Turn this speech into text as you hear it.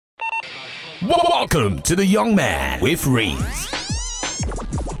Welcome to the Young Man with Reams.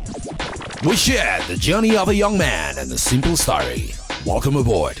 We share the journey of a young man and a simple story. Welcome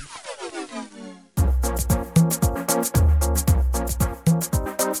aboard.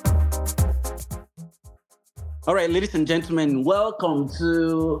 All right, ladies and gentlemen, welcome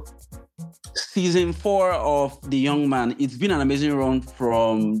to Season 4 of The Young Man. It's been an amazing run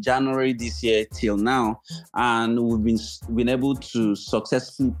from January this year till now, and we've been able to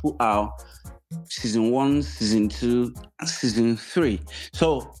successfully put out Season 1, Season 2, and Season 3.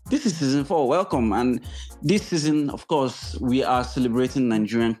 So this is Season 4. Welcome. And this season, of course, we are celebrating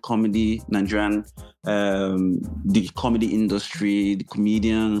Nigerian comedy, the comedy industry, the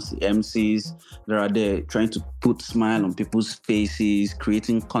comedians, the MCs that are there trying to put smile on people's faces,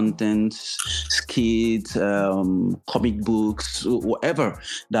 creating content, skits, comic books, whatever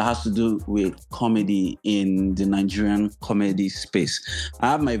that has to do with comedy in the Nigerian comedy space.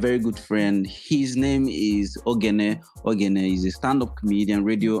 I have my very good friend. His name is Oghene. Oghene is a stand-up comedian,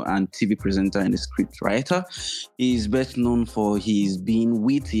 radio and TV presenter, and a script writer. He is best known for his being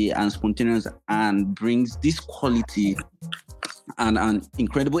witty and spontaneous and brings this quality and an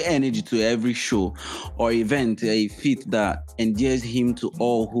incredible energy to every show or event, a feat that endears him to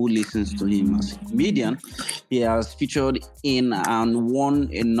all who listens to him. As a comedian, he has featured in and won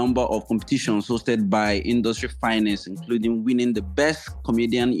a number of competitions hosted by industry finest, including winning the Best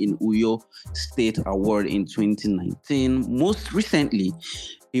Comedian in Uyo State Award in 2019. Most recently,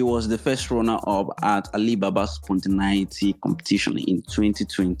 he was the first runner-up at Alibaba's Spontaneity competition in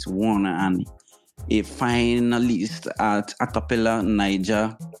 2021 and a finalist at Acapella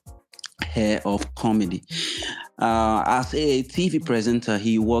Niger Hair of Comedy. As a TV presenter,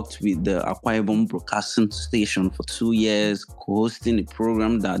 he worked with the Akwa Ibom Broadcasting Station for 2 years, co-hosting a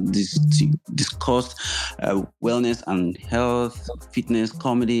program that discussed wellness and health, fitness,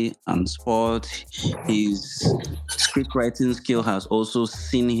 comedy, and sport. His scriptwriting skill has also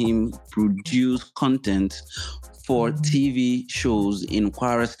seen him produce content for TV shows in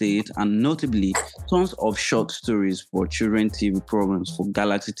Kwara State and notably tons of short stories for children TV programs for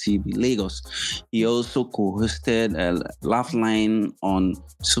Galaxy TV Lagos. He also co-hosted a Laugh Line on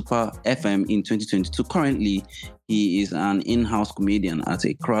Super FM in 2022. Currently, he is an in-house comedian at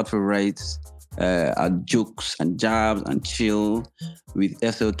a crowd favorite at Jokes and Jabs and Chill with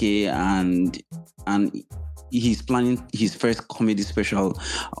SLK and he's planning his first comedy special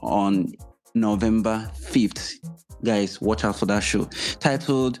on November 5th. Guys, watch out for that show.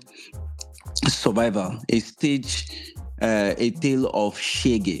 Titled Survival, a tale of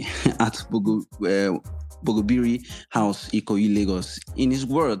Shege at Bogobiri House, Ikoyi, Lagos. In his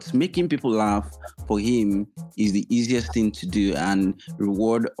words, making people laugh for him is the easiest thing to do, and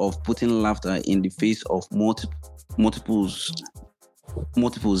reward of putting laughter in the face of multiples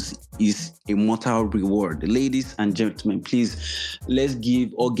is a mortal reward. Ladies and gentlemen, please, let's give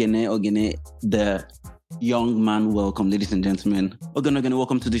Oghene the young man welcome. Ladies and gentlemen, Oghene,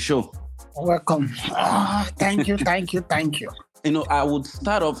 welcome to the show. Welcome. Thank you. You know, I would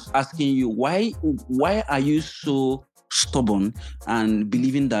start off asking you, why are you so stubborn and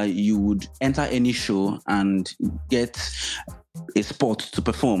believing that you would enter any show and get a spot to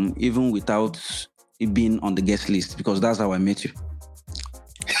perform even without it being on the guest list? Because that's how I met you.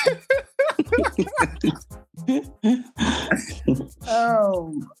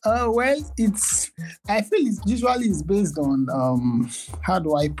 Well, I feel it's usually based on how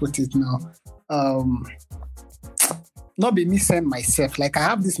do I put it now? Not be me saying myself. Like, I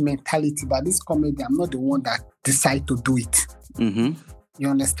have this mentality, but this comedy, I'm not the one that decide to do it. Mm-hmm. You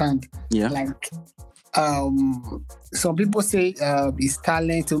understand? Yeah. Like, some people say it's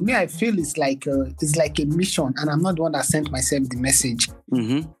talent. To me, I feel it's like a mission, and I'm not the one that sent myself the message.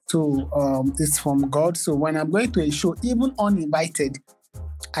 Mm-hmm. So it's from God. So when I'm going to a show, even uninvited,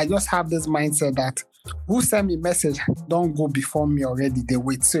 I just have this mindset that who sent me message don't go before me already. They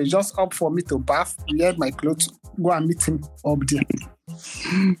wait. So it's just up for me to bath, wear my clothes, go and meet him up there,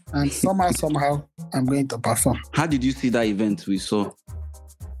 and somehow I'm going to perform. How did you see that event we saw?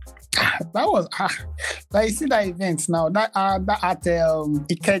 That was like, you see that event now that at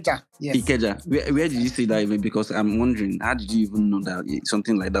Ikeja. Yes. Ikeja. Where did you see that event? Because I'm wondering, how did you even know that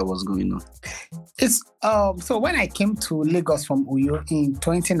something like that was going on? It's so when I came to Lagos from Uyo in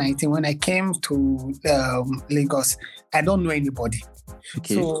 2019, when I came to Lagos, I don't know anybody.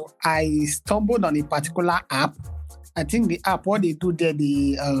 Okay. So I stumbled on a particular app. I think the app, what they do there,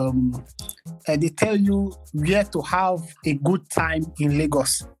 they tell you where to have a good time in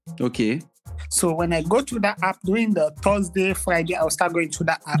Lagos. Okay. So when I go to that app during the Thursday, Friday, I'll start going to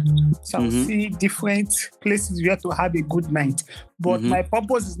that app. So I'll see different places where to have a good night. But my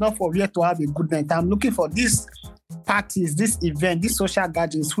purpose is not for where to have a good night. I'm looking for these parties, this event, these social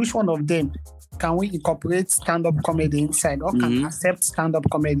gatherings. Which one of them can we incorporate stand-up comedy inside or can accept stand-up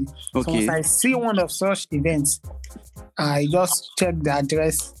comedy? So once I see one of such events, I just check the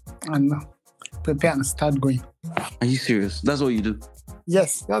address and prepare and start going. Are you serious? That's what you do?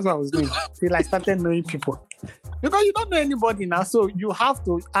 Yes, that's what I was doing till I started knowing people. Because you don't know anybody now, so you have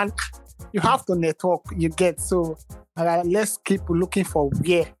to network. You get so let's keep looking for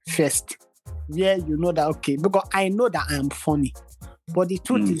where first, where you know that okay. Because I know that I am funny, but the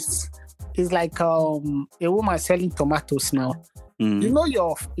truth is, it's like a woman selling tomatoes now. You know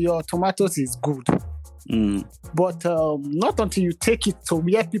your tomatoes is good. But not until you take it to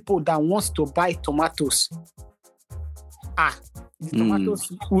where people that wants to buy tomatoes. The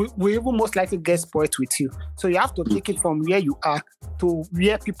tomatoes will even most likely get spoiled with you. So you have to take it from where you are to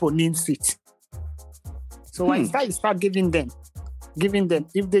where people need it. So when you start giving them. If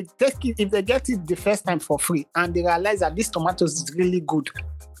they take it, if they get it the first time for free and they realize that this tomatoes is really good,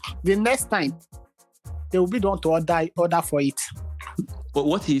 the next time they will be the one to order for it. But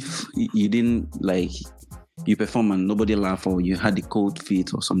what if you didn't you perform and nobody laugh or you had the cold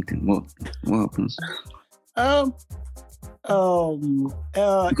feet or something? What happens?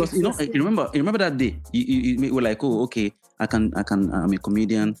 Because you remember that day you were like, oh, okay, I'm a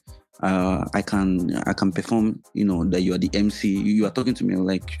comedian, I can perform, that you are the MC. You are talking to me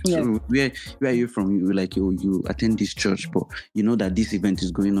like, so where are you from? You were like, you attend this church, but you know that this event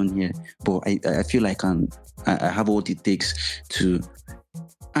is going on here, but I feel like I have what it takes to.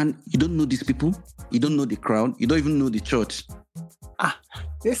 And you don't know these people, you don't know the crowd, you don't even know the church.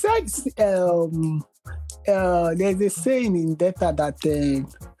 They said there's a saying in data that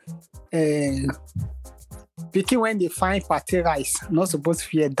picking when they find party rice, not supposed to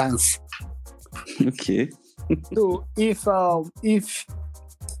fear dance. Okay. So if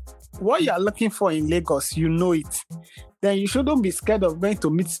what you are looking for in Lagos, you know it, then you shouldn't be scared of going to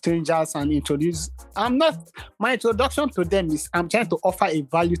meet strangers and introduce. My introduction to them is I'm trying to offer a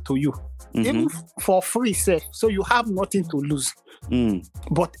value to you, even for free, safe. So you have nothing to lose,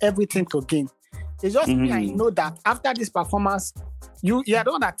 but everything to gain. It's just me, I know that after this performance, you are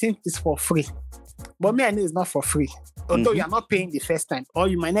the one that think it's for free. But me, I know it's not for free. Although you are not paying the first time, or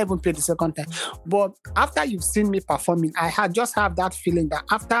you might not even pay the second time. But after you've seen me performing, I just have that feeling that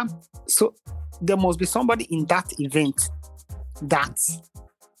so there must be somebody in that event that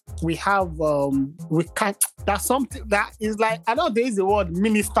we have, that's something that is like, I don't know, there is the word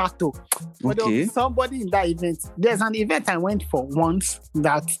minister to, but there will be somebody in that event. There's an event I went for once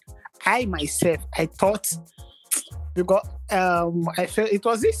that I thought, because I felt it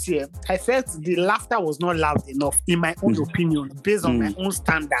was this year, I felt the laughter was not loud enough, in my own opinion, based on my own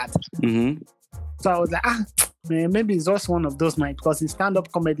standard. So I was like, maybe it's just one of those nights, because in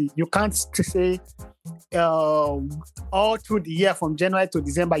stand-up comedy, you can't say all through the year from January to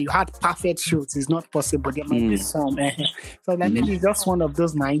December you had perfect shows. It's not possible. There might be some. So like maybe it's just one of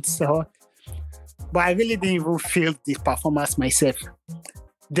those nights. But I really didn't even feel the performance myself.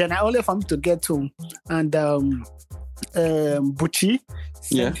 Then I only for me to get home, and Bucci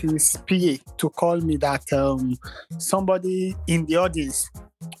sent his PA to call me that somebody in the audience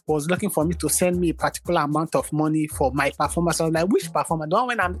was looking for me to send me a particular amount of money for my performance. I was like, which performance? The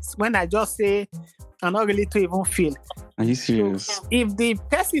one when I just say I'm not really to even feel. Are you serious? So if the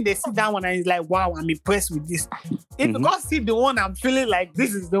person they sit down and is like, wow, I'm impressed with this. If because see the one I'm feeling like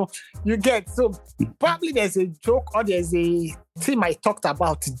this is the one you get. So probably there's a joke or there's a thing I talked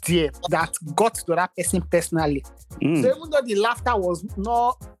about there that got to that person personally. So even though the laughter was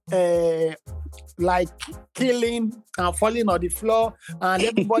not like killing and falling on the floor and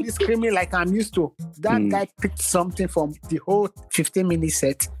everybody screaming like I'm used to, that guy picked something from the whole 15-minute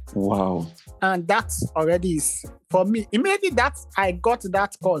set. Wow. And that already is, for me, immediately that I got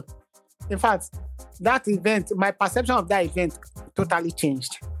that call. In fact, that event, my perception of that event totally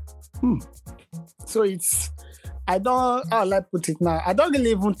changed. So it's, how will I put it now? I don't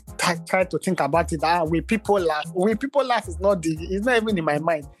really even try to think about it. When people laugh. When people laugh, it's not even in my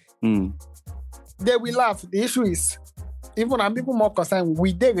mind. They will laugh. The issue is, I'm even more concerned,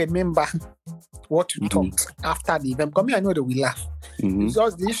 will they remember what you talked after the event? Because me, I know they will laugh. It's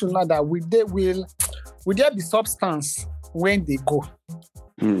just the issue now that will there be substance when they go?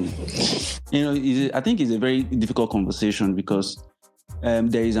 I think it's a very difficult conversation because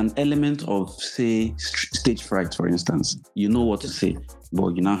there is an element of, say, stage fright, for instance. You know what to say,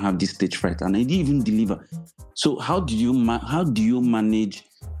 but you now have this stage fright, and I didn't even deliver. So how do you manage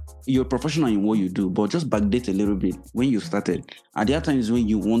you're a professional in what you do, but just backdate a little bit when you started. And there are times when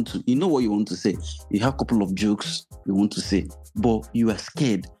you want to, you know what you want to say. You have a couple of jokes you want to say, but you are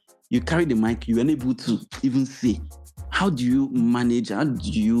scared. You carry the mic, you're unable to even say. How do you manage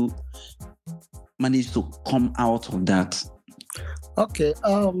to come out of that? Okay,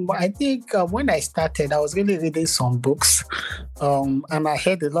 I think when I started, I was really reading some books, and I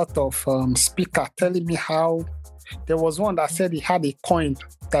heard a lot of speakers telling me how there was one that said he had a coin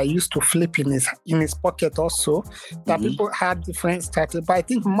that he used to flip in his pocket also, that people had different strategies. But I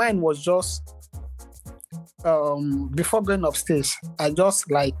think mine was just, before going upstairs, I just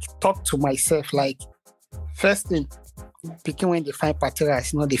like talked to myself, like, first thing, picking when they find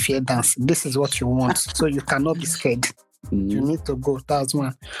particulars, the fear dance. This is what you want, so you cannot be scared. You need to go. That's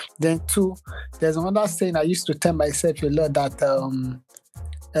one. Then two, there's another saying I used to tell myself a lot, that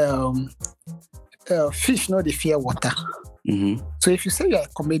fish know they fear water. So if you say you're a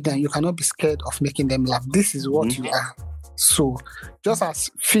comedian, you cannot be scared of making them laugh. This is what you are. So just as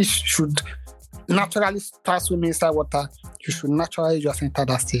fish should naturally start swimming inside water, you should naturally just enter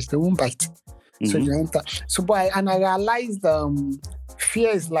that stage. They won't bite. So you enter. So I realized fear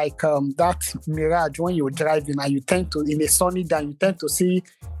is like that mirage when you're driving and you tend to, in a sunny day, you tend to see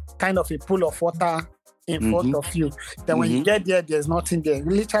kind of a pool of water in front of you. Then when you get there, there's nothing there.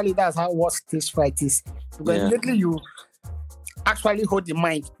 Literally, that's how what stage fright is. Because immediately you actually hold the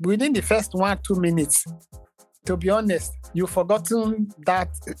mind. Within the first 1-2 minutes, to be honest, you've forgotten that.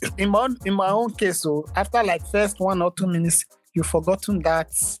 In my own case, so after like first 1 or 2 minutes, you've forgotten that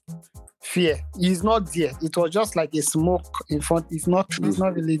fear is not there. It was just like a smoke in front. It's not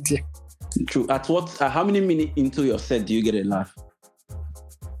really there. True. At what? How many minutes into your set do you get a laugh?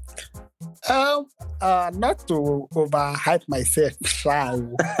 Not to overhype myself,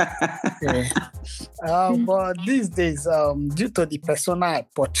 but these days, due to the persona I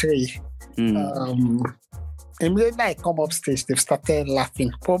portray, immediately I come up stage, they've started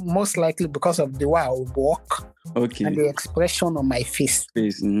laughing. Most likely because of the way I walk, and the expression on my face.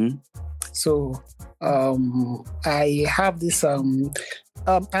 So I have this, and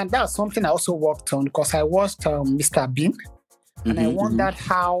that's something I also worked on, because I watched Mr. Bean, and I wondered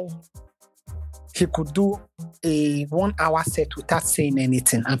how he could do a 1 hour set without saying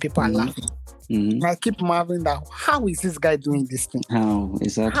anything, and people are laughing. And I keep marveling that, how is this guy doing this thing? How?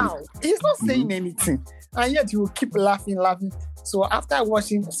 Exactly. How? He's not saying anything, and yet you will keep laughing. So after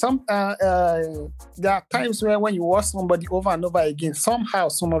watching there are times where when you watch somebody over and over again, somehow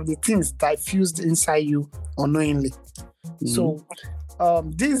some of the things diffused inside you unknowingly. So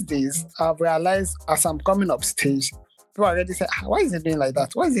these days, I've realized as I'm coming up stage, people already say, why is he doing like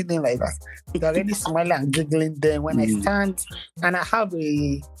that? Why is he doing like that? They're already smiling and giggling. Then when I stand, and I have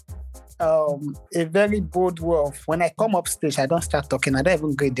a very bold way of, when I come up stage, I don't start talking. I don't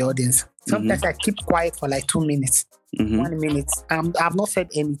even greet the audience. Sometimes I keep quiet for like 2 minutes, 1 minute. I've not said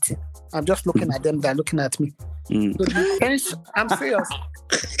anything. I'm just looking at them. They're looking at me. So the tension, I'm serious.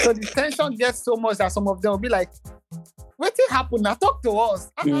 So the tension gets so much that some of them will be like, what did happen? Now talk to us.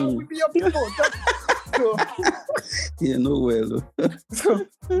 We'll be your people. So, yeah, no way. So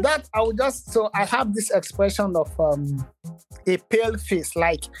that I have this expression of a pale face,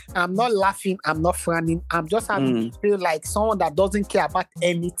 like I'm not laughing, I'm not frowning, I'm just having to feel like someone that doesn't care about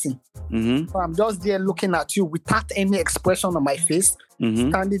anything. So I'm just there looking at you without any expression on my face,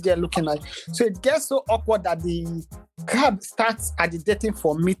 standing there looking at you. So it gets so awkward that the crowd starts agitating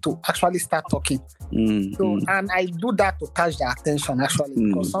for me to actually start talking. So, and I do that to catch their attention actually,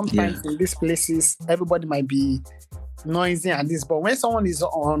 because sometimes in these places everybody might be noisy and this, but when someone is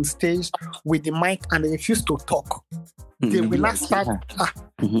on stage with the mic and they refuse to talk, they will not start.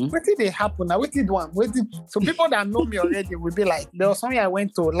 What did they happen? Now, what did one? So people that know me already will be like, there was something I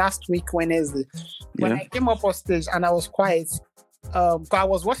went to last week Wednesday when I came up on stage and I was quiet. I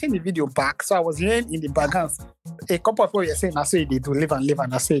was watching the video back, so I was hearing in the background a couple of people were saying, I say they do, live and live,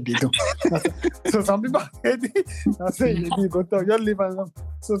 and I say they do. So some people already, I say they do, go to, just live and live.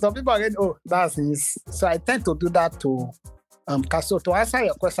 So some people already, that's his. So I tend to do that to so to answer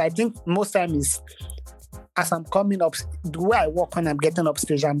your question, I think most time is as I'm coming up, the way I walk when I'm getting up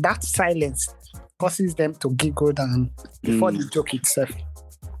stage, and that silence causes them to giggle and before the joke itself.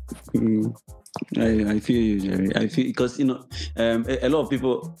 I feel you, Jerry. I feel, because a lot of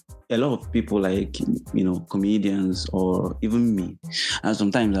people like, comedians or even me, and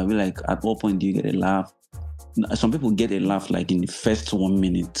sometimes I'll be like, at what point do you get a laugh? Some people get a laugh like in the first 1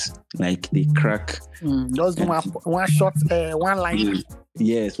 minute, like they crack. Just one shot, one liner.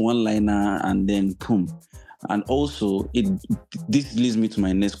 Yes, one liner, and then boom. And also, this leads me to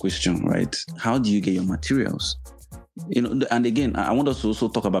my next question, right? How do you get your materials? And again, I want us to also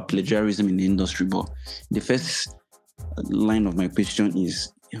talk about plagiarism in the industry, but the first line of my question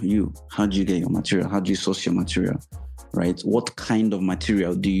is, how do you get your material? How do you source your material, right? What kind of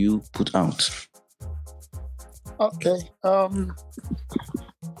material do you put out? Okay.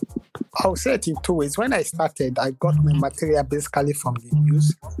 I'll say it in two ways. When I started, I got my material basically from the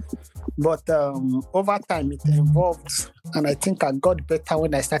news. But over time, it evolved. And I think I got better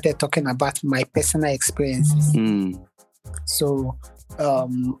when I started talking about my personal experiences. So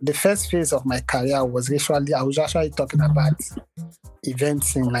the first phase of my career was I was actually talking about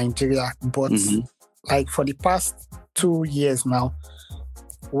events in Nigeria. But like for the past 2 years now,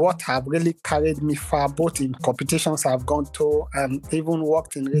 what have really carried me far, both in competitions I've gone to and even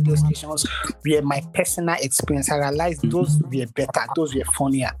worked in radio stations, were my personal experience. I realized those were better, those were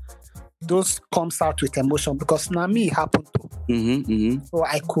funnier. Those comes out with emotion because now me it happened to. So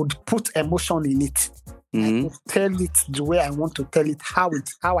I could put emotion in it. I could tell it the way I want to tell it, how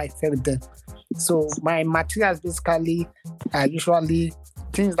I felt then. So my materials basically are usually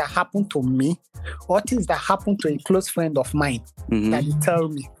things that happen to me or things that happen to a close friend of mine that they tell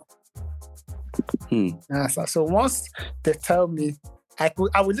me. So once they tell me, I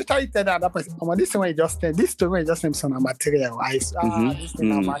would literally tell that other person, this one this story just named some material. This thing is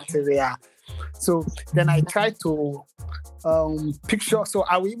material. So then I try to picture. So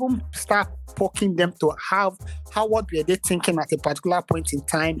I will even start poking them to what were they thinking at a particular point in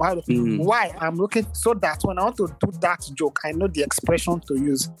time? Why I'm looking, so that when I want to do that joke, I know the expression to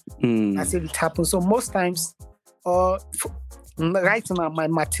use. As if it happens. So most times, right now, all my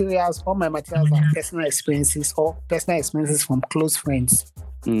materials are personal experiences or personal experiences from close friends.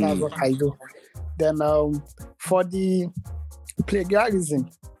 That's what I do. Then for the plagiarism.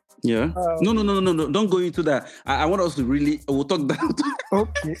 Yeah. No. Don't go into that. I want us to we'll talk that.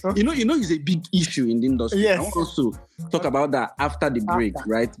 Okay. It's a big issue in the industry. Yes. I want us to talk about that after the break,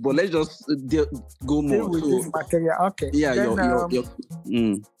 right? But let's just go more. With this material. Okay. Yeah.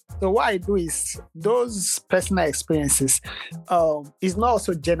 Then, so what I do is those personal experiences is not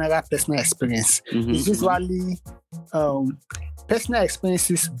also general personal experience. It's usually personal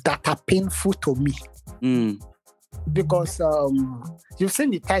experiences that are painful to me. Because you've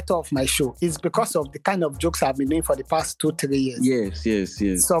seen the title of my show. It's because of the kind of jokes I've been doing for the past 2-3 years.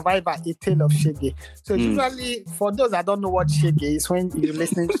 Yes. Survivor, A Tale of Shege. So usually, for those that don't know what Shege is, when you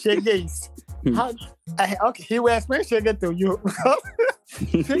listen, Shege is... he will explain Shege to you.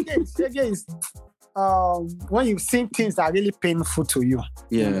 Shege is when you've seen things that are really painful to you.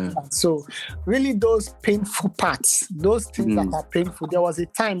 Yeah. So really those painful parts, those things that are painful. There was a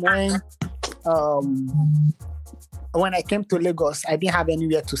time when I came to Lagos, I didn't have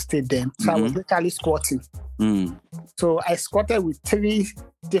anywhere to stay then. So I was literally squatting. So I squatted with 3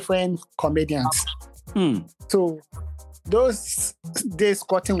 different comedians. So those days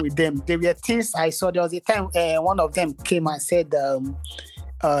squatting with them, there were things I saw. There was a time one of them came and said,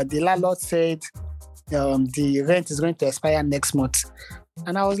 the landlord said the rent is going to expire next month.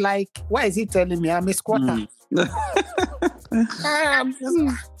 And I was like, why is he telling me I'm a squatter?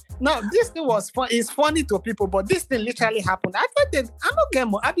 No, this thing was fun. It's funny to people, but this thing literally happened. I thought that I'm not getting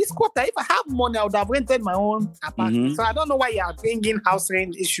more. I'll be squatter. If I have money, I would have rented my own apartment. So I don't know why you are bringing house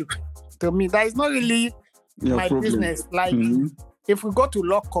rent issue to me. That is not really my business. Like, if we go to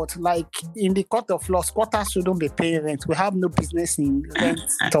law court, like in the court of law, squatters shouldn't be paying rent. We have no business in rent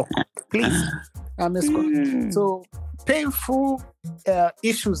talk. Please, I'm a squatter. So painful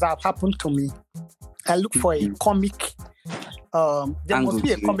issues have happened to me. I look for a comic. There must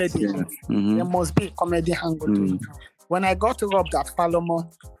be a comedy. There must be a comedy angle to it. When I got robbed at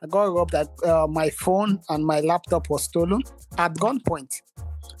Falomo, I got robbed at my phone and my laptop was stolen at gunpoint.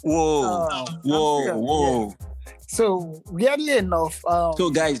 Whoa. Yeah. So weirdly enough, so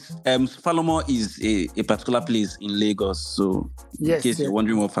guys, Falomo is a particular place in Lagos. So in case you're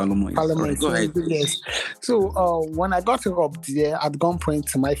wondering what Falomo is, go ahead. Yes. So when I got robbed there at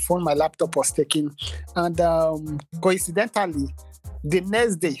gunpoint, my phone, my laptop was taken, and coincidentally, the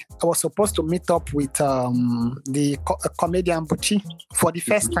next day I was supposed to meet up with the comedian Buchi for the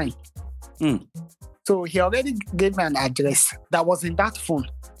first time. So he already gave me an address that was in that phone.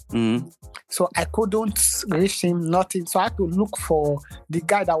 So I couldn't reach him, nothing. So I had to look for the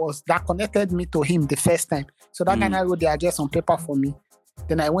guy that connected me to him the first time. So that guy wrote the address on paper for me.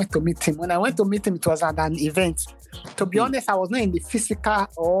 Then I went to meet him. When I went to meet him, it was at an event. To be honest, I was not in the physical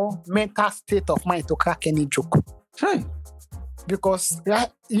or mental state of mind to crack any joke. Right. Because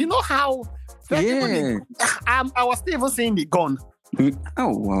you know how I was still even seeing the gun.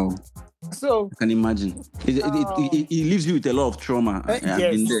 Oh wow. So I can imagine. It leaves you with a lot of trauma. I've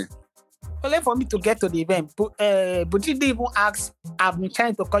been there. only for me to get to the event. But you didn't even ask, I've been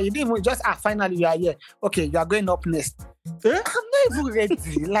trying to call you. Didn't even just, finally you are here. Okay, you are going up next. I'm not even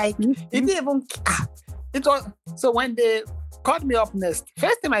ready. Like, it didn't even, it was, so when they called me up next,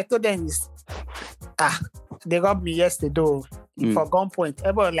 first thing I told them is, they robbed me yesterday for gunpoint.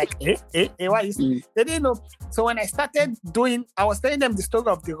 Everyone like, why is They didn't know. So when I started I was telling them the story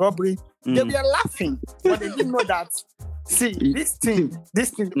of the robbery, they were laughing, but they didn't know that. See, this thing,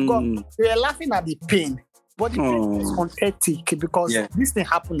 because they were laughing at the pain, but the pain is pathetic because this thing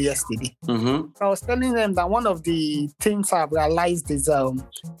happened yesterday. So I was telling them that one of the things I've realized is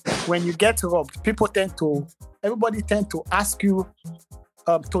when you get robbed, everybody tend to ask you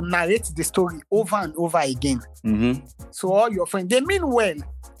to narrate the story over and over again. So all your friends, they mean well,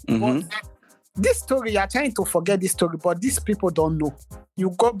 but this story, you're trying to forget this story, but these people don't know. You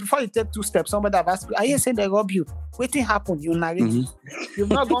go, before you take 2 steps, somebody have asked you, yes, they rob you. Waiting happened, you narrate it. You've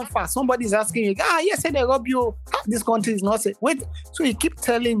not gone far. Somebody's asking you, yes, they rob you. This country is not safe. Wait, so you keep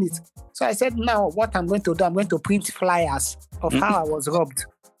telling it. So I said, now what I'm going to do, I'm going to print flyers of how I was robbed.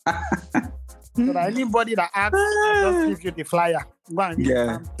 So that anybody that asks, I'll just give you the flyer. Go and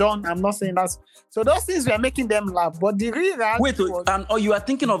I'm done. I'm not saying that. So those things were making them laugh. But the real reality was, you are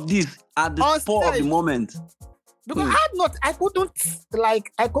thinking of this at the spur of the moment. Because I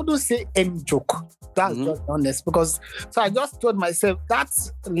couldn't say any joke. That's just honest. Because so I just told myself that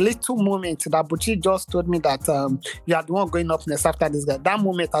little moment that Buchi just told me that you are the one going up next after this guy. That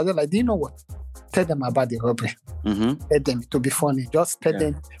moment I was like, do you know what? Tell them about the robbery. Tell them to be funny. Just tell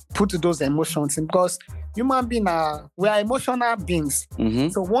them, put those emotions in, because human beings we are emotional beings.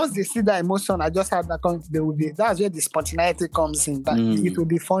 So once they see that emotion, I just had that that's where the spontaneity comes in. That it will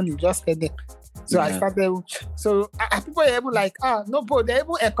be funny. Just tell them. So I started. So people were even like, no, bro. They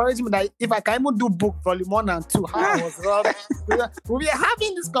even encouraged me that if I can even do book volume 1 and 2, how I was robbed. We were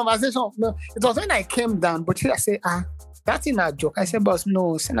having this conversation. No, it was when I came down, but I said, that's in a joke. I said, boss,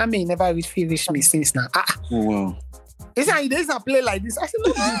 no, Sename never reach me since now. Oh, wow. He said, there's a play like this. I said,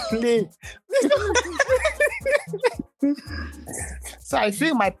 no, you play. So I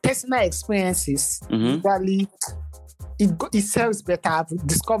feel my personal experiences usually it sells better. I've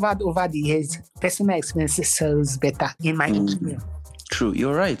discovered over the years, personal experiences sells better, in my opinion. True,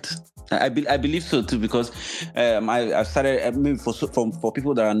 you're right. I believe so too, because I started maybe for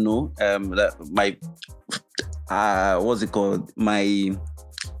people that I know that my what's it called, my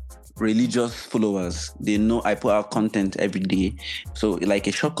religious followers, they know I put out content every day. So like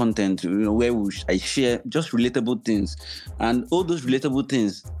a short content, where I share just relatable things, and all those relatable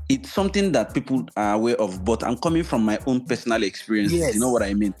things, it's something that people are aware of, but I'm coming from my own personal experience. You know what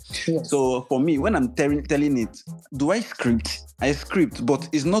I mean? So for me, when I'm telling it, do I script? I script, but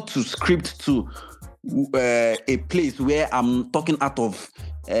it's not to script to a place where I'm talking out of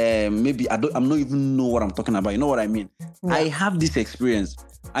maybe I'm not even know what I'm talking about. You know what I mean? I have this experience.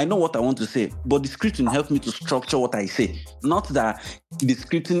 I know what I want to say, but the scripting helps me to structure what I say. Not that the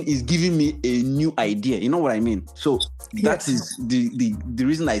scripting is giving me a new idea. You know what I mean? So that is the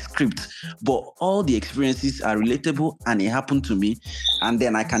reason I script. But all the experiences are relatable and it happened to me. And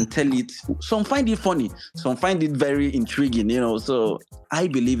then I can tell it. Some find it funny. Some find it very intriguing, So I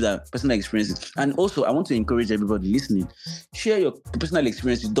believe that personal experiences. And also, I want to encourage everybody listening. Share your personal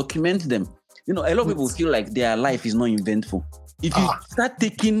experiences. Document them. A lot of people feel like their life is not eventful. If you start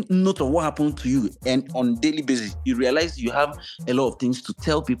taking note of what happened to you and on daily basis, you realize you have a lot of things to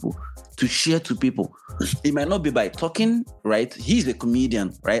tell people, to share to people. It might not be by talking, right? He's a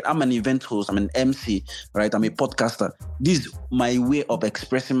comedian, right? I'm an event host, I'm an MC, right? I'm a podcaster. This is my way of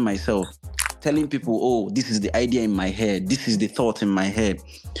expressing myself, telling people, this is the idea in my head, this is the thought in my head,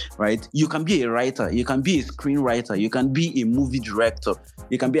 right? You can be a writer, you can be a screenwriter, you can be a movie director,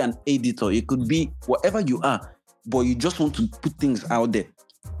 you can be an editor, you could be whatever you are, but you just want to put things out there.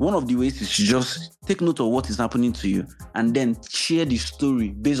 One of the ways is to just take note of what is happening to you and then share the story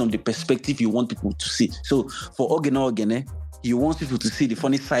based on the perspective you want people to see. So for Oghene, you want people to see the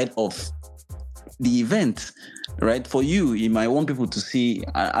funny side of the event, right? For you might want people to see,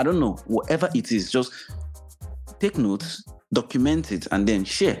 I don't know, whatever it is, just take notes, document it, and then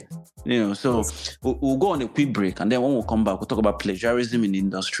share. So we'll go on a quick break, and then when we come back, we'll talk about plagiarism in the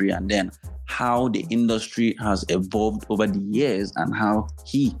industry, and then how the industry has evolved over the years, and how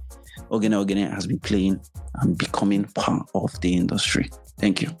Oghene has been playing and becoming part of the industry.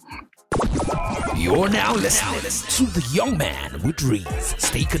 Thank you. You're now listening to The Young Man with Dreams.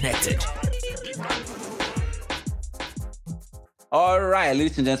 Stay connected. All right,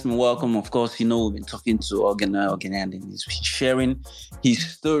 ladies and gentlemen, welcome. Of course, we've been talking to Oghene, and he's sharing his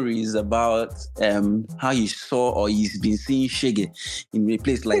stories about how he saw or he's been seeing Shege in a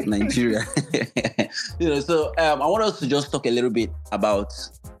place like Nigeria. So I want us to just talk a little bit about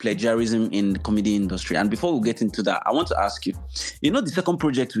plagiarism in the comedy industry. And before we get into that, I want to ask you, the second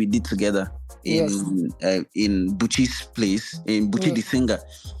project we did together in Buchi's place, in Buchi the singer.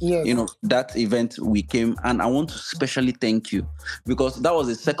 Yes. That event we came, and I want to specially thank you because that was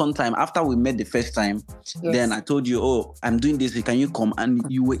the second time after we met the first time. Yes. Then I told you, oh, I'm doing this, can you come? And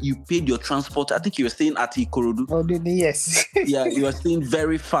you paid your transport. I think you were staying at Ikorodu. Oh, yes. Yeah, you were staying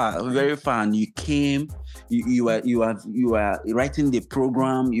very far, and you came. You were writing the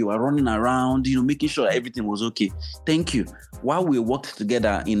program, you were running around, making sure everything was okay. Thank you. While we worked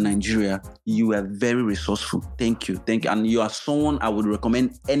together in Nigeria, you were very resourceful. Thank you. And you are someone I would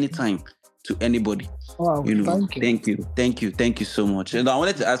recommend anytime to anybody. Wow, thank you so much. And I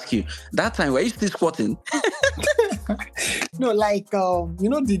wanted to ask you, that time, were you still squatting? No,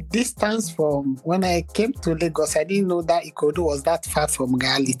 the distance from when I came to Lagos, I didn't know that Ikorodu was that far from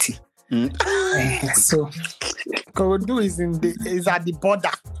reality. So Ikorodu is at the border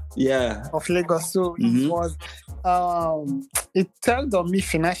of Lagos. So it was it told on me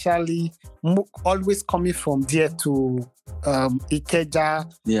financially, always coming from there to Ikeja,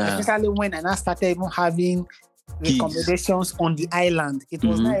 especially when I started even having accommodations on the island. It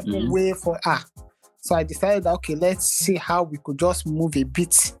was not even way for So I decided that, okay, let's see how we could just move a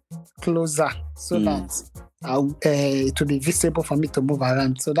bit closer so that it would be visible for me to move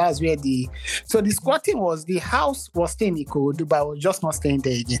around. So that's where the squatting was, the house was staying in Ikorodu, but I was just not staying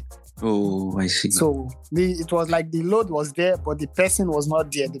there again. Oh, I see. So it was like the load was there, but the person was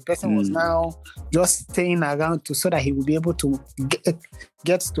not there. The person was now just staying around so that he would be able to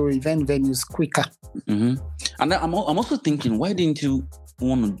get to event venues quicker. And I'm also thinking, why didn't you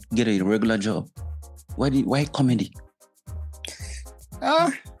want to get a regular job? Why comedy?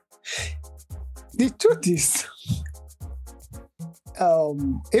 The truth is,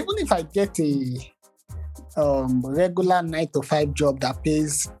 even if I get a regular 9-to-5 job that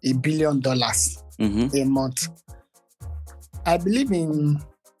pays $1 billion a month, I believe in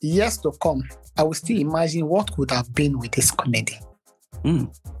years to come, I will still imagine what would have been with this comedy.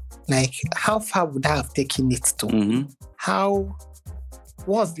 Like, how far would I have taken it to? How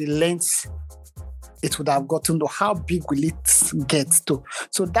was the length it would have gotten to? How big will it get to?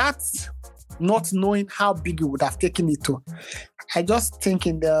 So that's not knowing how big it would have taken it to. I just think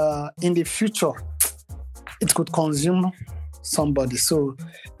in the future, it could consume somebody. So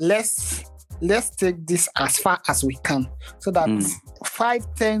let's take this as far as we can, so that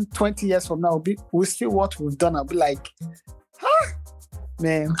 5, 10, 20 years from now, we'll see what we've done. I'll be like,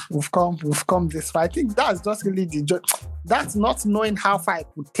 man, we've come this far. I think that's just really the joy. That's not knowing how far I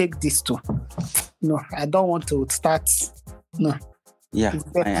could take this to. No, I don't want to start. No. Yeah,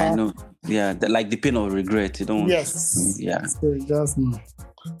 I know. Yeah, like the pain of regret. You don't. Yes. Yeah. So just no.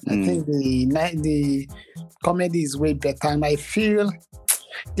 I think the comedy is way better, and I feel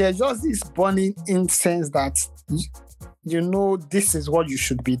there's just this burning incense that this is what you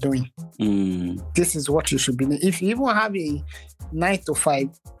should be doing. This is what you should be doing. If you even have a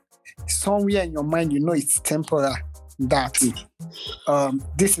 9-to-5, somewhere in your mind, it's temporal. That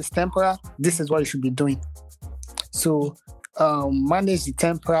this is temporal. This is what you should be doing. So manage the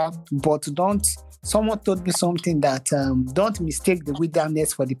temporal, but don't. Someone told me something that don't mistake the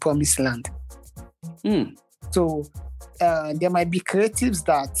wilderness for the promised land. So there might be creatives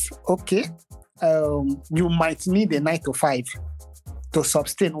that, you might need a 9-to-5 to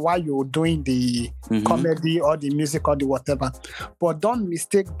sustain while you're doing the comedy or the music or the whatever. But don't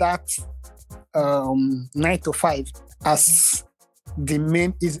mistake that 9-to-5 as the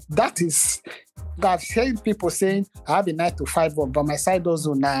main. I've heard people saying, I have a 9-to-5 work, but my side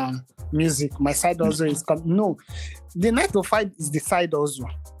also now music. My side also is no. The 9-to-5 is the side also.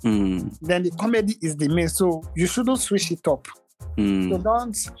 Then the comedy is the main. So you shouldn't switch it up. So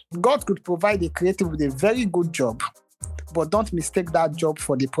God could provide a creative with a very good job, but don't mistake that job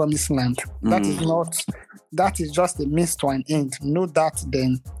for the promised land. That is just a means to an end. Know that,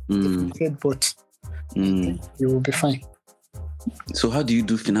 then if you said both, you will be fine. So how do you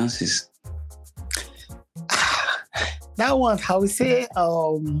do finances? That one, I would say,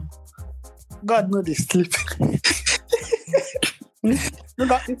 God knows the sleep.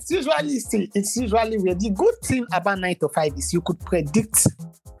 But it's usually where the good thing about 9-to-5 is you could predict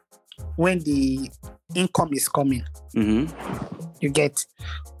when the income is coming. You get,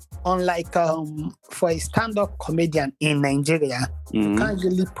 unlike for a stand-up comedian in Nigeria, you can't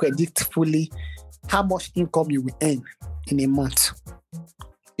really predict fully how much income you will earn. in a month.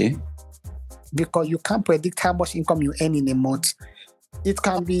 Okay. Because you can't predict how much income you earn in a month. It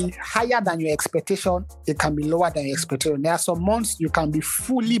can be higher than your expectation. It can be lower than your expectation. There are some months you can be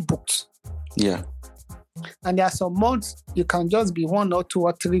fully booked. Yeah. And there are some months you can just be 1 or 2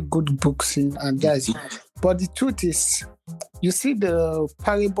 or 3 good books in, and that's it. But the truth is, you see the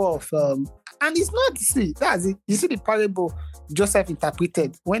parable of, and it's not, that's it. You see the parable Joseph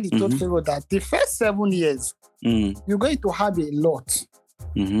interpreted when he told Pharaoh that the first 7 years, you're going to have a lot.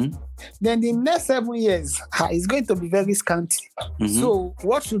 Then the next 7 years is going to be very scanty. So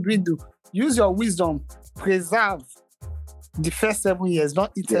what should we do? Use your wisdom, preserve the first 7 years,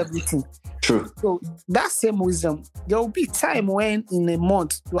 don't eat everything. True. So that same wisdom, there will be time when in a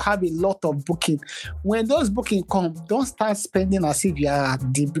month you have a lot of booking. When those bookings come, don't start spending as if you are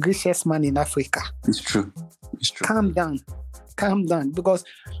the richest man in Africa. It's true. It's true. Calm down, because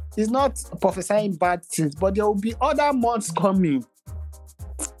it's not prophesying bad things, but there will be other months coming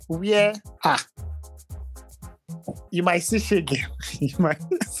where you might see shaking.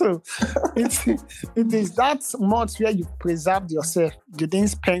 So it is that month where you preserved yourself. You didn't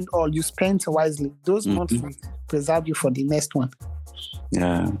spend all, you spent wisely. Those months will preserve you for the next one.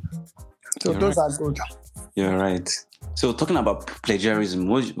 Yeah. So those are good. You're right. So talking about plagiarism,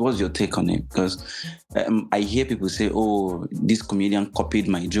 what's your take on it? Because I hear people say, oh, this comedian copied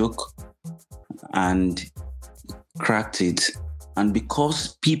my joke and cracked it. And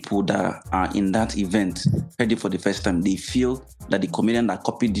because people that are in that event heard it for the first time, they feel that the comedian that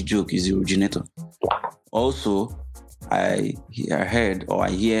copied the joke is the originator. Also, I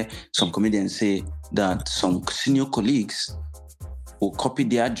hear some comedians say that some senior colleagues will copy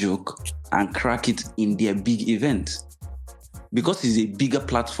their joke and crack it in their big event. Because it's a bigger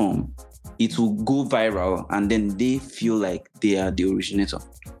platform, it will go viral and then they feel like they are the originator.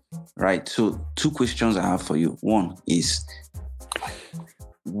 Right? So 2 questions I have for you. One is,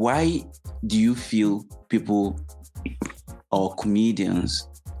 why do you feel people or comedians,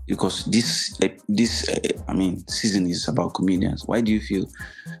 because this season is about comedians, why do you feel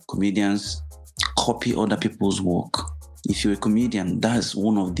comedians copy other people's work? If you're a comedian, that's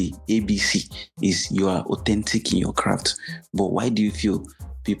one of the ABC, is you are authentic in your craft. But why do you feel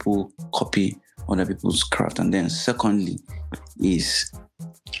people copy other people's craft? And then secondly is,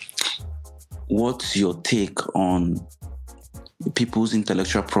 what's your take on people's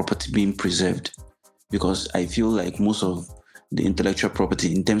intellectual property being preserved? Because I feel like most of the intellectual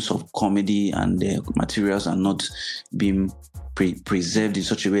property in terms of comedy and the materials are not being preserved in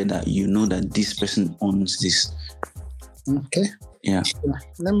such a way that you know that this person owns this. Okay. Yeah.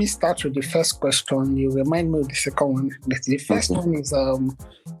 Let me start with the first question. You remind me of the second one. The first one is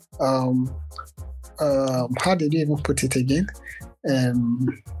how did you even put it again?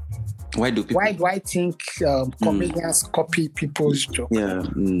 Why do I think comedians copy people's jokes? Yeah.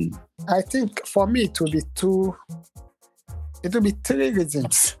 I think for me it will be 3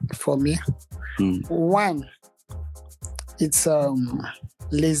 reasons for me. One, it's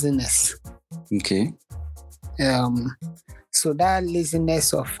laziness. Okay. So that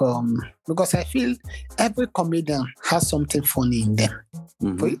laziness of because I feel every comedian has something funny in them.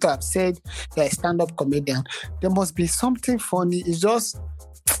 For you to have said you're a stand-up comedian, there must be something funny. It's just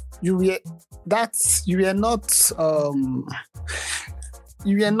you were not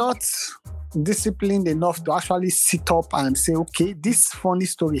disciplined enough to actually sit up and say, okay, this funny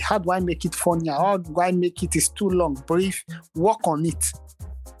story, how do I make it funnier? How do I make it is too long, brief, work on it.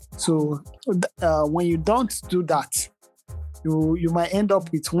 So when you don't do that, you might end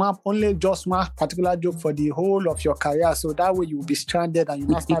up with only just one particular joke for the whole of your career. So that way you will be stranded and you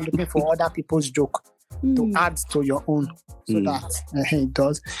now start looking for other people's joke to add to your own. So that it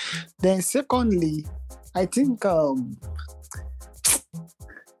does. Then secondly, I think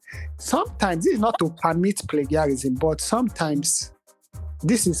sometimes this is not to permit plagiarism, but sometimes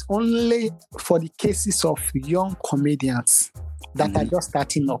this is only for the cases of young comedians that are just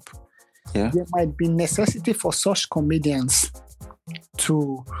starting up. Yeah. There might be necessity for such comedians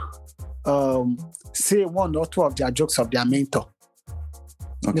to say 1 or 2 of their jokes of their mentor.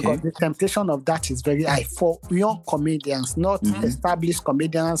 Okay. Because the temptation of that is very high for young comedians, not established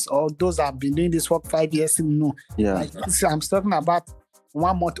comedians or those that have been doing this work 5 years. No. Yeah. I'm talking about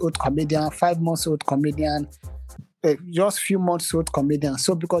 1 month old comedian, 5 months old comedian. just few months old comedians.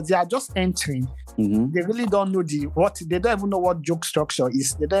 So because they are just entering, they really don't know they don't even know what joke structure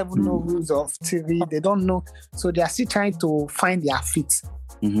is. They don't even know rules of theory. They don't know. So they are still trying to find their feet.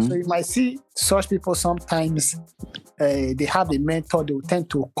 So you might see such people sometimes, they have a mentor, they will tend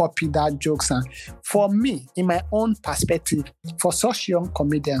to copy that jokes. And for me, in my own perspective, for such young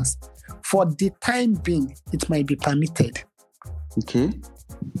comedians, for the time being, it might be permitted. Okay.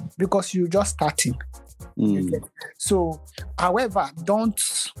 Because you're just starting. So, however, don't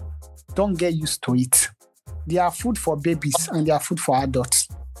get used to it. They are food for babies and they are food for adults.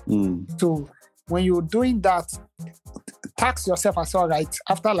 So when you're doing that, tax yourself as all right.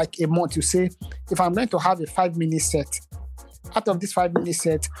 After like a month, you say, if I'm going to have a 5-minute set, out of this 5-minute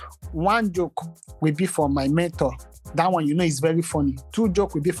set, 1 joke will be for my mentor. That one, is very funny. 2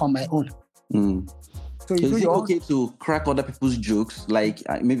 jokes will be for my own. So is it okay to crack other people's jokes? Like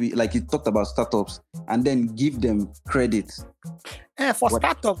maybe like you talked about startups and then give them credit?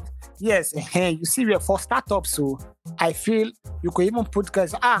 Startups, yes. You see, for startups, so I feel you could even put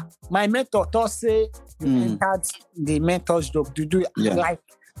guys, my mentor thought say you entered the mentor's joke. Like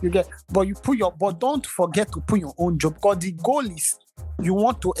you get, but don't forget to put your own joke, because the goal is you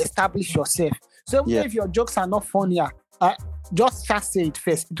want to establish yourself. So even if your jokes are not funnier, just say it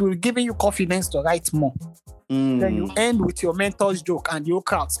first. It will give you confidence to write more. Then you end with your mentor's joke and your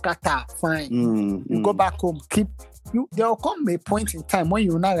crowd scatter. Fine. You go back home. There will come a point in time when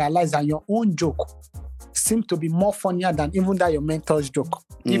you will now realize that your own joke seems to be more funnier than even that your mentor's joke.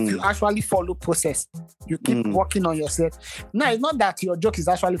 If you actually follow process, you keep working on yourself. Now, it's not that your joke is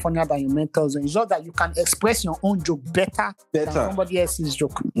actually funnier than your mentor's. It's just that you can express your own joke better. Than somebody else's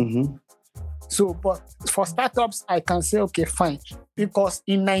joke. So, but for startups, I can say, okay, fine. Because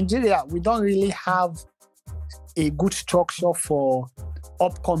in Nigeria, we don't really have a good structure for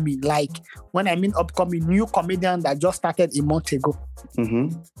upcoming. Like, when I mean upcoming, new comedian that just started a month ago.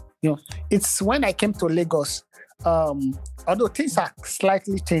 It's when I came to Lagos, although things are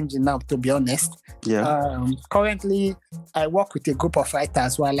slightly changing now, to be honest. Currently, I work with a group of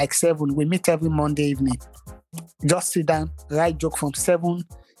writers. We're like 7. We meet every Monday evening. Just sit down, write joke from 7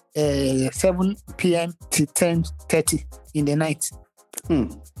 p.m. to 10:30 in the night.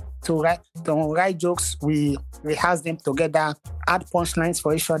 To write jokes, we rehearse them together, add punchlines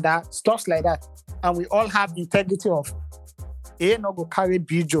for each other, stuff like that. And we all have integrity of A no go carry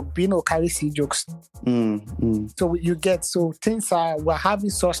B joke, B no carry C jokes. So we're having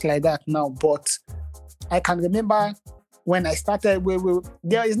such like that now. But I can remember when I started,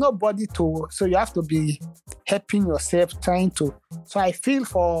 there is nobody so you have to be helping yourself, trying to. So I feel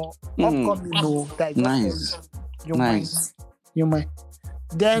for upcoming, nice. You might.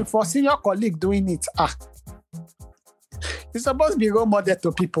 Then for senior colleague doing it, you're supposed to be role model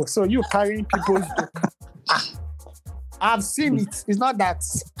to people. So you carrying people's joke. I've seen it. It's not that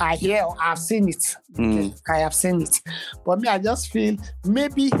I hear, I've seen it. Okay, I have seen it. But me, I just feel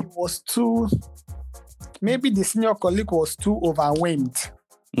maybe the senior colleague was too overwhelmed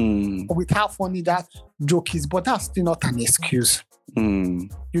with how funny that joke is. But that's still not an excuse.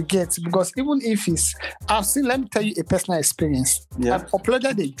 You get, because even if let me tell you a personal experience. I've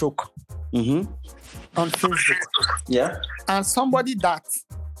uploaded a joke on Facebook. And somebody that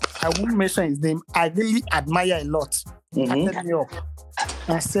I won't mention his name, I really admire a lot. Acted me up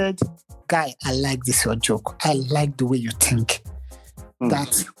and said, "Guy, I like this your joke. I like the way you think.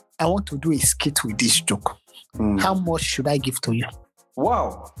 That I want to do a skit with this joke. How much should I give to you?"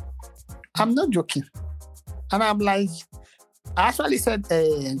 Wow. I'm not joking. And I'm like, I actually said,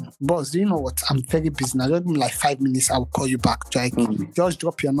 boss, do you know what? I'm very busy now. Just give me like 5 minutes. I will call you back. Just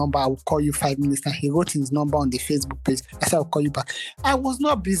drop your number. I will call you 5 minutes. And he wrote his number on the Facebook page. I said, I'll call you back. I was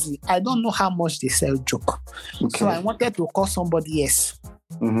not busy. I don't know how much they sell joke. Okay. So I wanted to call somebody else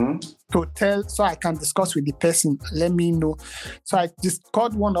to tell, so I can discuss with the person. Let me know. So I just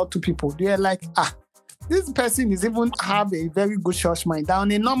called 1 or 2 people. They're like, this person is even have a very good church mind.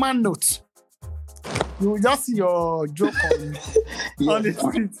 On a normal note, you will just see your joke on the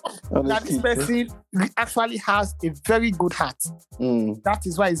street. That this person actually has a very good heart. That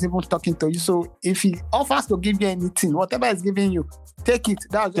is why he's even talking to you. So if he offers to give you anything, whatever he's giving you, take it.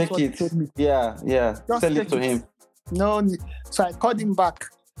 That's just what he told me. Just tell it to him. No, so I called him back.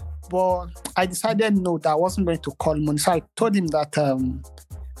 But I decided no, that I wasn't going to call money. So I told him that,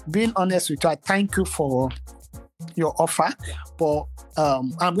 being honest with you, I thank you for your offer, but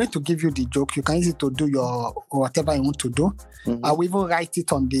I'm going to give you the joke. You can use it to do your whatever you want to do. I will even write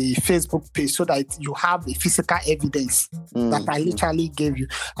it on the Facebook page so that you have the physical evidence that I literally gave you.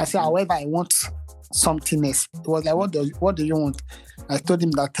 I said, however, I want something else. It was like, what do you want? I told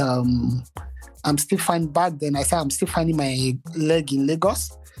him that I'm still finding back then. I said I'm still finding my leg in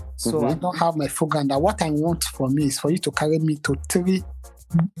Lagos. So I don't have my full ground. And what I want for me is for you to carry me to 3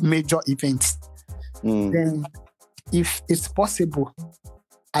 major events. Then if it's possible,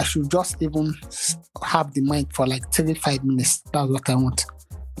 I should just even have the mic for like 35 minutes. That's what I want.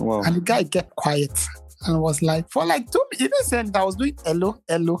 Wow. And the guy get quiet and was like, for like 2 minutes, even said I was doing hello.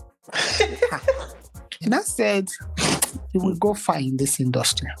 And I said, you will go far in this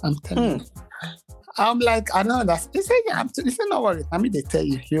industry. I'm telling you. I'm like, I know that. He said, yeah, he said, no worry. I mean, they tell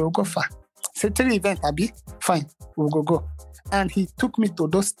you, you will go far. Say 3 events, Abi. Fine, we'll go. And he took me to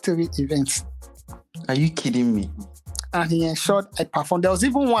those 3 events. Are you kidding me? And he ensured I performed. There was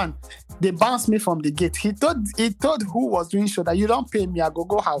even one. They bounced me from the gate. He told who was doing show that you don't pay me, I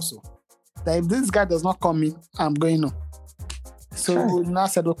go house. That if this guy does not come in, I'm going on. So now I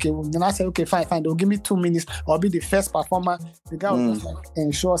said, okay. Then I said, okay, fine. They'll give me 2 minutes. I'll be the first performer. The guy was just like,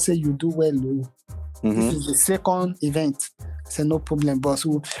 ensure, say you do well. This is the second event. I said, no problem, boss.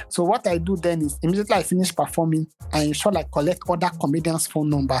 So what I do then is immediately I finish performing, I ensure I collect other comedians' phone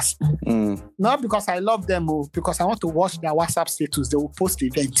numbers. Not because I love them, because I want to watch their WhatsApp status. They will post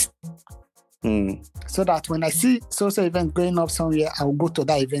events. So that when I see social event going up somewhere, I will go to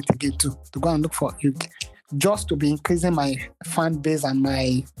that event again too, to go and look for you. Just to be increasing my fan base and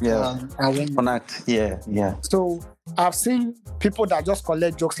my awareness. Connect. Yeah. So I've seen people that just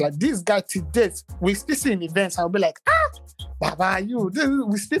collect jokes like this guy to date. We still see in events. I'll be like, Baba,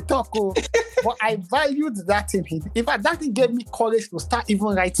 we still talk. But I valued that in him. In fact, that thing gave me courage to start even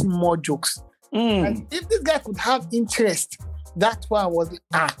writing more jokes. And if this guy could have interest, that's why I was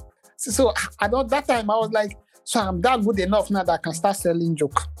like, So that time I was like, so I'm that good enough now that I can start selling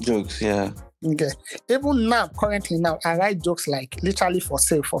jokes, yeah. Okay. Even now, currently now, I write jokes like literally for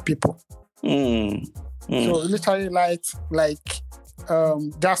sale for people. So literally like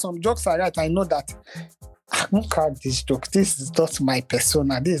there are some jokes I write. I know that I won't crack this joke. This is not my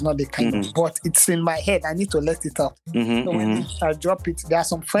persona. This is not the kind of, but it's in my head. I need to let it out. So when I drop it, there are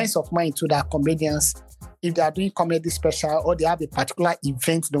some friends of mine too that are comedians. If they are doing comedy special or they have a particular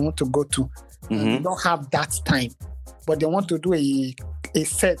event they want to go to, and they don't have that time, but they want to do a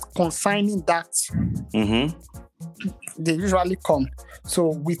set consigning that, they usually come. So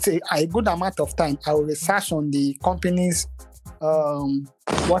with a good amount of time, I will research on the company's,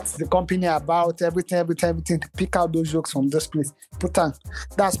 what's the company about, everything, pick out those jokes from this place, put on.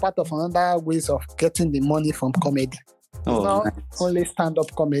 That's part of another ways of getting the money from comedy. It's not only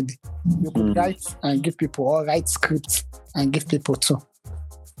stand-up comedy. You could write and give people, or write scripts and give people too.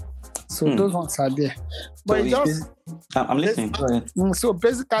 So those ones are there. But so I'm listening. Go ahead. So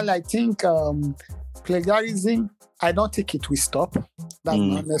basically, I think plagiarism, I don't think it will stop. That's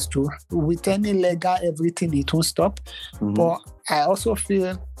not true. With any legal everything, it won't stop. But I also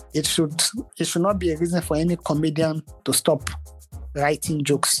feel it should not be a reason for any comedian to stop writing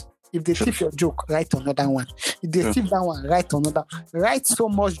jokes. If they thief your joke, write another one. If they thief that one, write another. Write so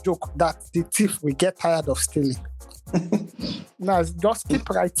much joke that the thief will get tired of stealing. Now, just keep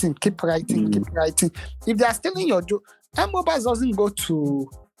writing. If they are stealing your joke, M-Mobiles doesn't go to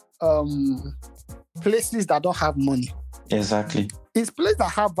places that don't have money. Exactly. It's places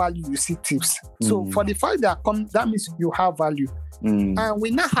that have value, you see tips. So for the fact that that means you have value. And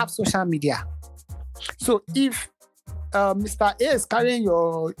we now have social media. So if Mr. A is carrying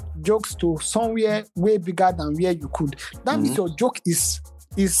your jokes to somewhere way bigger than where you could, that means your joke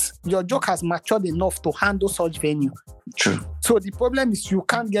your joke has matured enough to handle such venue. True. So the problem is you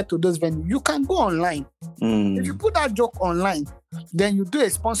can't get to those venues. You can go online. If you put that joke online, then you do a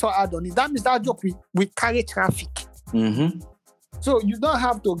sponsor ad on it. That means that joke will carry traffic. So you don't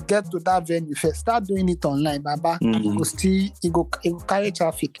have to get to that venue first. Start doing it online, Baba. It go carry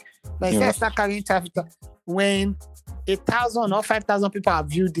traffic. But if I start carrying traffic, when 1,000 or 5,000 people have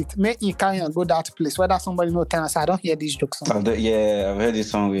viewed it, make you carry and go that place. Whether somebody knows, I don't hear these jokes. I've heard it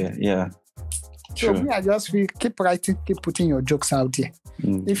somewhere. Yeah. So me, I just feel keep writing, keep putting your jokes out there.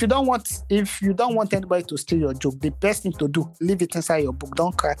 If you don't want anybody to steal your joke, the best thing to do, leave it inside your book.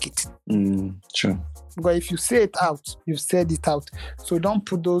 Don't crack it. True. But if you say it out, you've said it out. So don't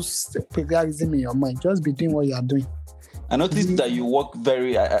put those plagiarism in your mind. Just be doing what you are doing. I noticed that you work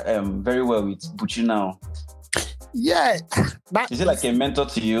very well with Buchi now. Yeah. Is it like a mentor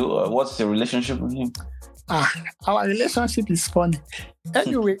to you? What's your relationship with him? Our relationship is funny.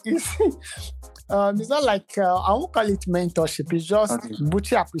 Anyway, it's not like, I won't call it mentorship. It's just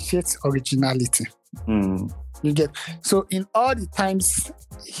Buchi appreciates originality. You get. So in all the times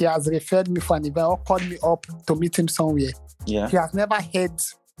he has referred me for an event or called me up to meet him somewhere, he has never heard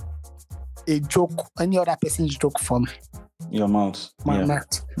a joke, any other person's joke from me. Your mouth. My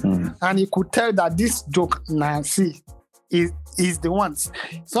mouth. And he could tell that this joke, Nancy, is the ones.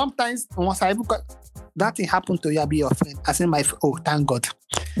 Sometimes, once I look at that thing happened to you, I'll be your friend. I say, thank God.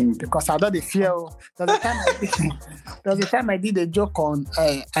 Because I don't fear. There's a time I did a joke on,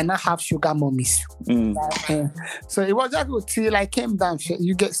 I now have sugar mummies. So it was just till I came down.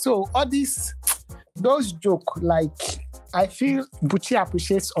 You get, so all those jokes, like, I feel Buchi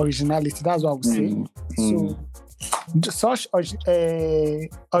appreciates originality. That's what I would say. So such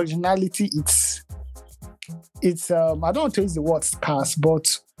originality, it's I don't want to use the word scarce, but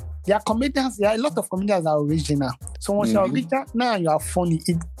there are a lot of comedians that are original. So once you're original, now you are funny,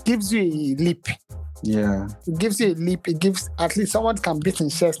 it gives you a leap. Yeah. It gives you a leap. It gives, at least someone can beat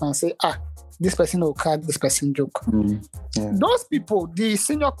in chest and say, this person will crack this person joke. Those people, the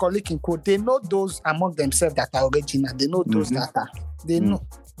senior colleague in quote, they know those among themselves that are original. They know those that are. They know.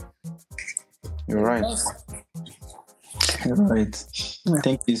 You're right. Right.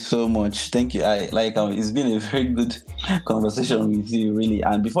 Thank you so much. Thank you. It's been a very good conversation with you, really.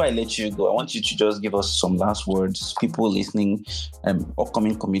 And before I let you go, I want you to just give us some last words. People listening,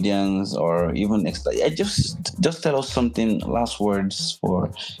 upcoming comedians, or even just tell us something. Last words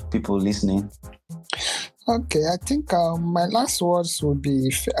for people listening. Okay, I think my last words would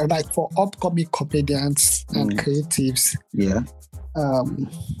be like for upcoming comedians and creatives. Yeah.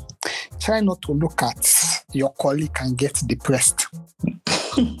 Try not to look at your colleague and get depressed.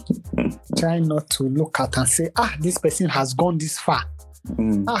 Try not to look at and say, this person has gone this far.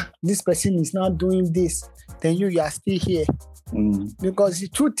 This person is not doing this. Then you are still here. Because the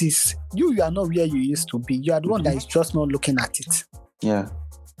truth is, you are not where you used to be. You are the one that is just not looking at it. Yeah.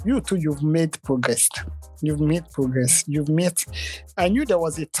 You too, you've made progress. I knew there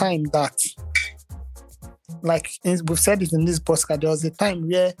was a time that, like we've said it in this podcast, there was a time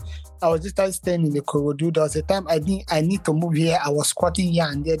where I was just staying in the Korodu. There was a time I need to move here. I was squatting here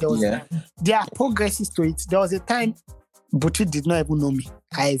and there. There are progresses to it. There was a time Buchi did not even know me.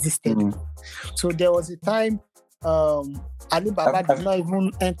 I existed. So there was a time Ali Baba did not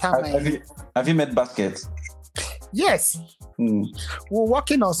even enter my... Have you met Basket? Yes. We're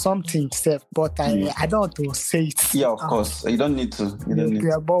working on something, Seth, but I don't want to say it. Yeah, of course. You don't need to.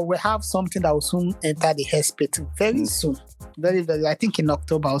 But we have something that will soon enter the headspace very soon. Very, very. I think in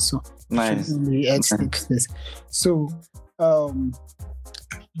October also. Nice. So,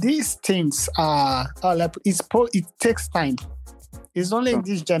 these things are like it takes time. It's only in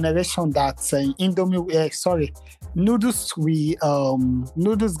this generation that noodles you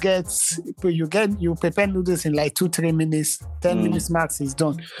prepare noodles in like 2-3 minutes, 10 minutes max is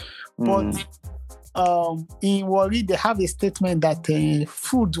done. But in Warri they have a statement that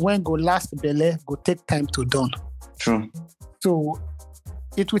food when go last belle go take time to done. True. So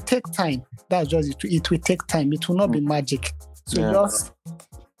it will take time. That's just it. It will take time. It will not be magic. So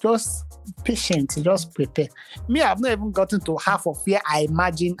just patient, just prepare. Me, I've not even gotten to half of where I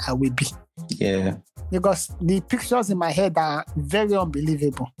imagine I will be. Yeah. Because the pictures in my head are very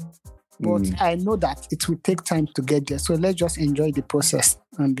unbelievable. But I know that it will take time to get there. So let's just enjoy the process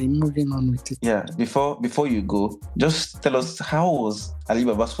and be moving on with it. Yeah. Before you go, just tell us, how was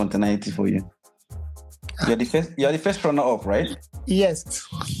Alibaba Spontaneity for you? You're the first runner up, right? Yes.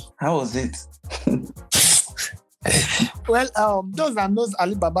 How was it? Well, those that knows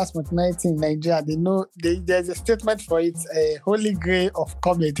Alibaba Spontaneity in Nigeria, they know there's a statement for it, a holy grail of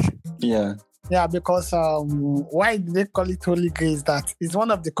comedy. Yeah. Yeah, because why they call it holy grail is that it's one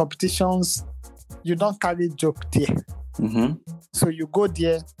of the competitions you don't carry joke there. So you go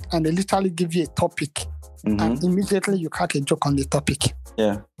there and they literally give you a topic and immediately you crack a joke on the topic.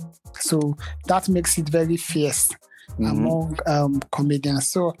 Yeah. So that makes it very fierce among comedians.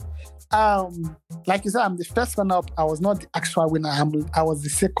 So like you said, I'm the first one up. I was not the actual winner. I was the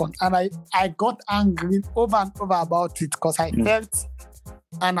second. And I got angry over and over about it because I felt,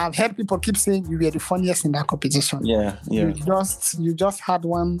 and I've heard people keep saying you were the funniest in that competition. Yeah. You just had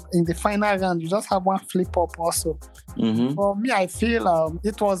one in the final round. You just had one flip up also. For me, I feel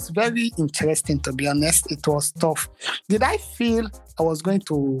it was very interesting, to be honest. It was tough. Did I feel I was going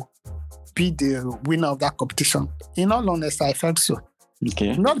to be the winner of that competition? In all honesty, I felt so.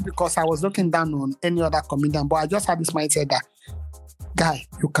 Okay. Not because I was looking down on any other comedian, but I just had this mindset that, guy,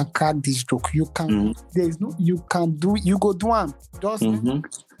 you can crack this joke. You can. You can do. You go do one. Just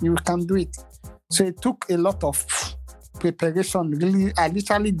you can do it. So it took a lot of preparation. Really, I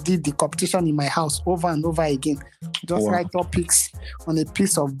literally did the competition in my house over and over again. Just write topics on a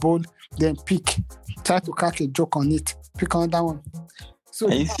piece of board, then try to crack a joke on it. Pick another one. So,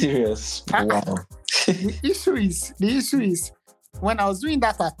 are you serious? Wow. The issue is. When I was doing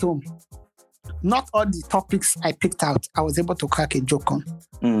that at home, not all the topics I picked out, I was able to crack a joke on.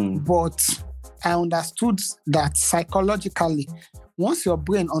 But I understood that psychologically, once your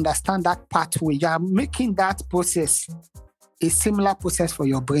brain understands that pathway, you are making that process a similar process for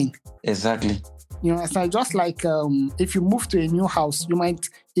your brain. Exactly. You know, it's like just like if you move to a new house, you might,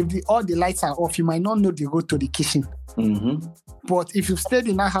 if all the lights are off, you might not know the road to the kitchen. But if you've stayed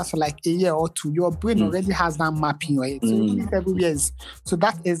in that house for like a year or two, your brain already has that map in your head. So it everywhere is. So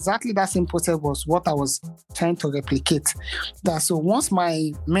that exactly that same process was what I was trying to replicate. So once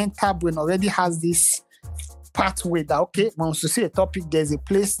my mental brain already has this pathway that, okay, once you see a topic, there's a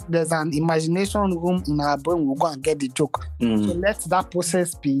place, there's an imagination room in our brain, we'll go and get the joke. So let that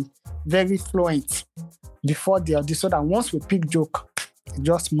process be very fluent before the audition, so that once we pick joke, it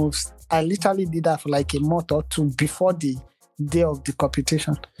just moves. I literally did that for like a month or two before the day of the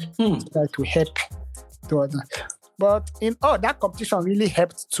competition. That will help to other. But in that competition really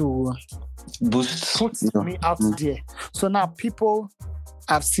helped to put me out there. So now people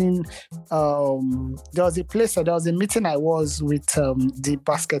have seen, there was a meeting I was with the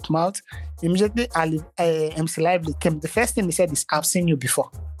basket mouth. Immediately MC Lively came. The first thing he said is, I've seen you before.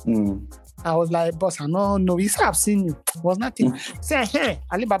 I was like, boss, I don't know. He said, I've seen you. It was nothing. He said, hey,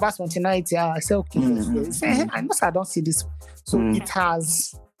 Alibaba's 29. I said, okay. He said, hey, I know I don't see this. So it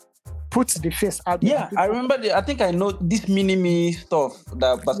has put the face out. Yeah, I remember. I think I know this mini-me stuff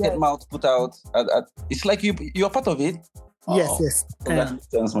that Basket Mouth put out. It's like you're part of it. Yes.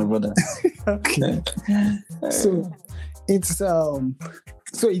 Congratulations, my brother. Okay. So it's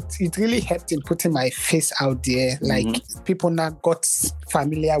it really helped in putting my face out there. Like people now got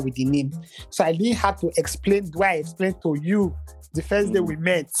familiar with the name. So I didn't have to explain. Do I explain to you the first day we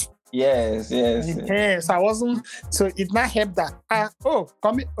met? Yes. So I wasn't. So it now helped that.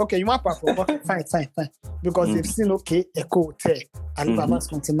 Come in. Okay, you want perform? Okay, fine. Because they've seen Echo Hotel, Alibaba's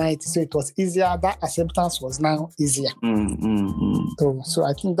spontaneity. So it was easier. That acceptance was now easier. So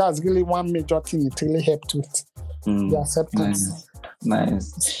I think that's really one major thing. It really helped with the acceptance.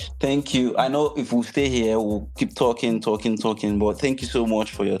 Nice. Thank you. I know if we stay here, we'll keep talking. But thank you so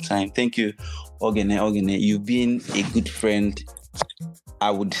much for your time. Thank you, Oghene. You've been a good friend. I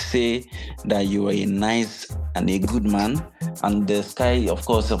would say that you are a nice and a good man, and the sky, of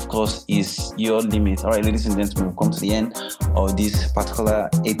course, is your limit. All right, ladies and gentlemen, we've come to the end of this particular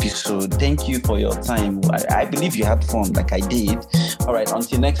episode. Thank you for your time. I believe you had fun, like I did. All right,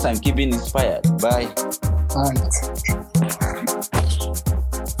 until next time, keep being inspired. Bye. All right.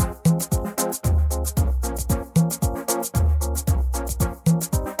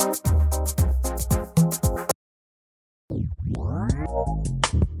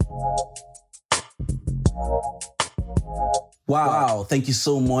 Wow, thank you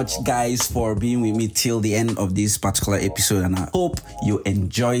so much, guys, for being with me till the end of this particular episode, and I hope you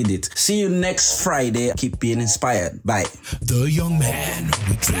enjoyed it. See you next Friday. Keep being inspired. Bye. The young man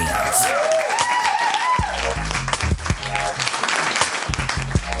with dreams.